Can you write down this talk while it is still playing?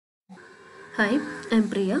Hi, I'm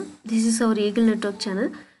Priya. This is our Eagle Network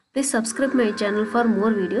channel. Please subscribe my channel for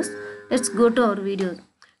more videos. Let's go to our videos.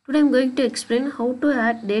 Today I'm going to explain how to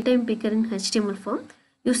add datetime picker in HTML form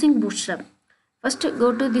using Bootstrap. First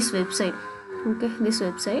go to this website. Okay, this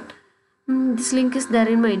website. This link is there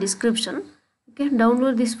in my description. Okay,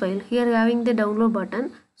 download this file. Here having the download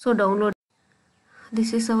button. So download.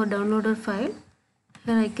 This is our downloader file.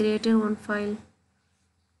 Here I created one file.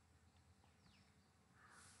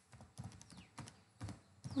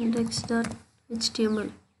 Index.html.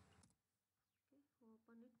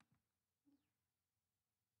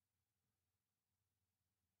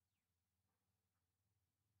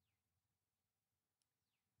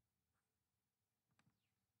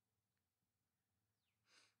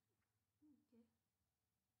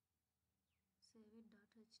 Save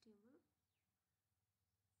it.html.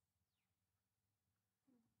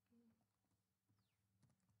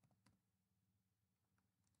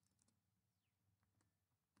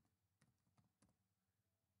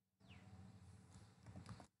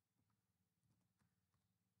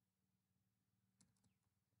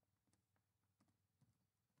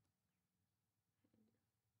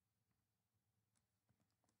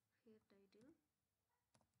 Here title.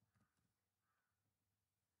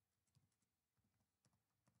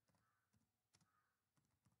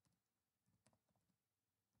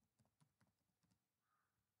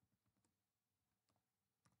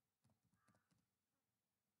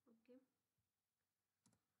 Okay.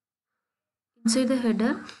 Inside the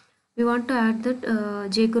header, we want to add that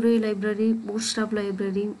jQuery library, Bootstrap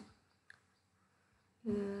library,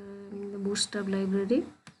 the Bootstrap library.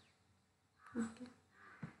 Okay.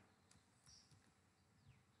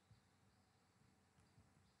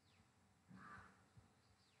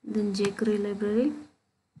 Then jQuery library.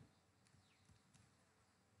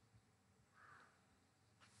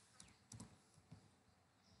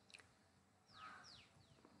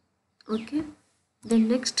 Okay. Then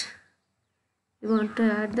next, we want to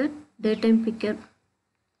add the datetime picker.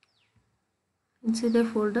 Inside the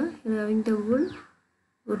folder, you're having the Google.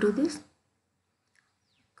 Go to this.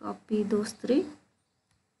 Copy those three.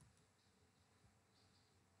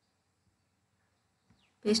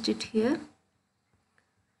 Paste it here.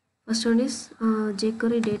 First one is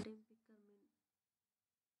jQuery datetime picker main.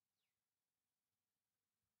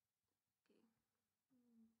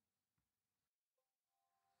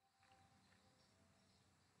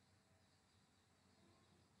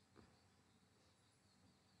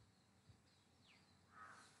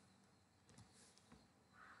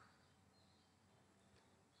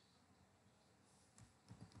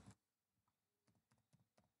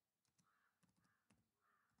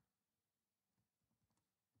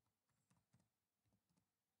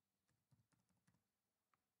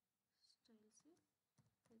 Style set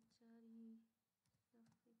href equal to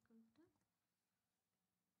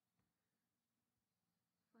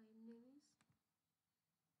file name is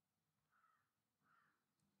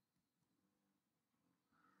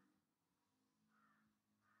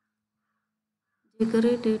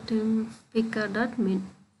jQuery datetime picker dot main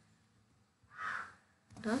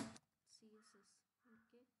dot css.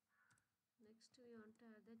 Okay. Next we want to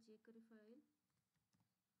add the jQuery file.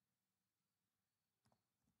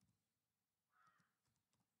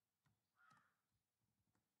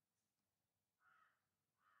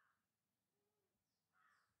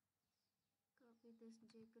 Copy this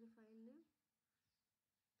jQuery file name.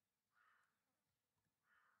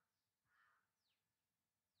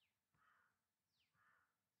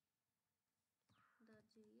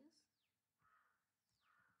 .js.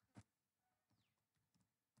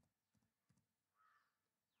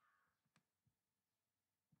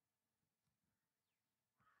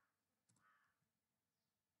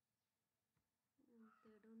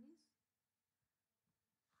 Third one is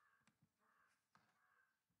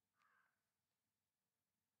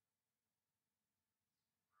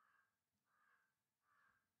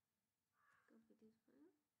copy this file.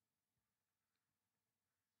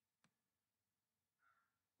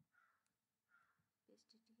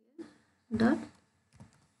 Paste it here. Dot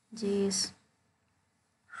js.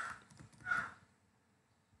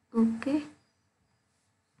 Okay.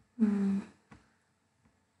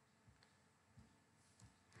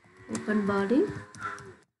 Open body.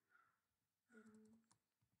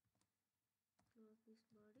 Close this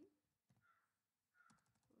body.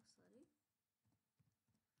 Oh, sorry.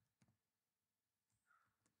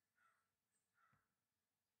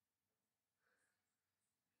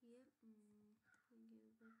 Here, give the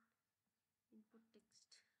input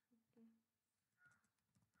text. Okay.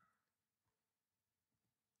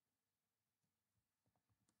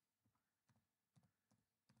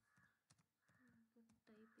 Input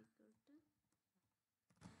type equal to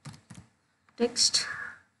text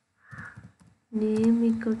name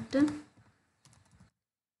equal to date,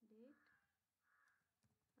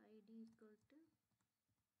 id equal to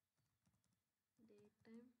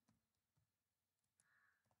datetime picker.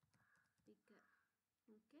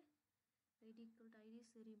 Okay, id equal to id is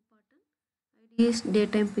very important. Id is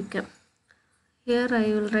datetime picker. Here I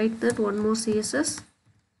will write that one more css,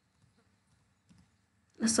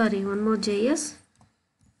 sorry, one more js.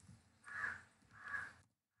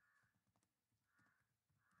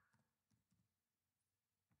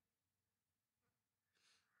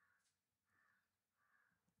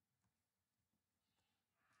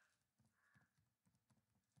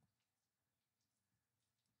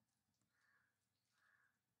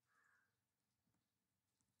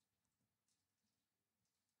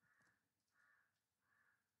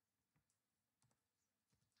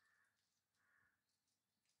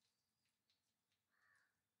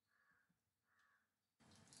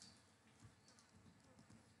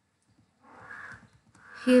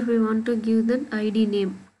 Here we want to give the id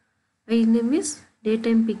name. Id name is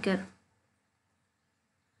datetime picker.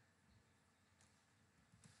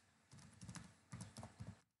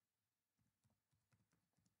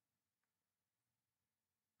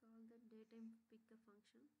 Call the datetime picker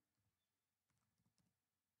function.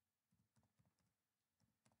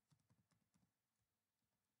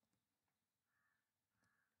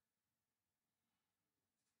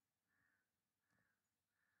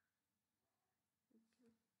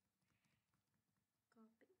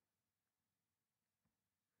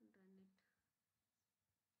 Copy and run it.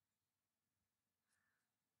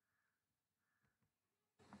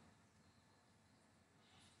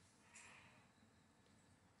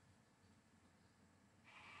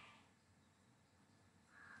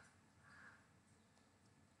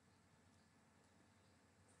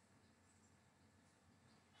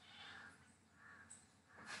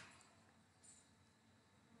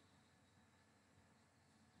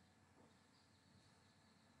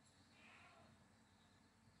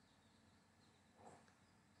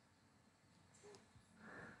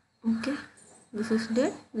 Okay, this is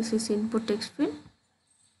date, this is input text field.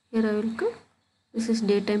 Here I will go. This is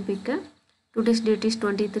datetime picker. Today's date is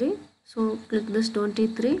 23. So click this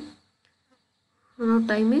 23. Now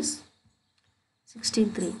time is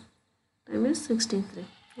 16:03. Time is 16:03.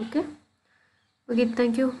 Okay. Okay,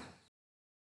 thank you.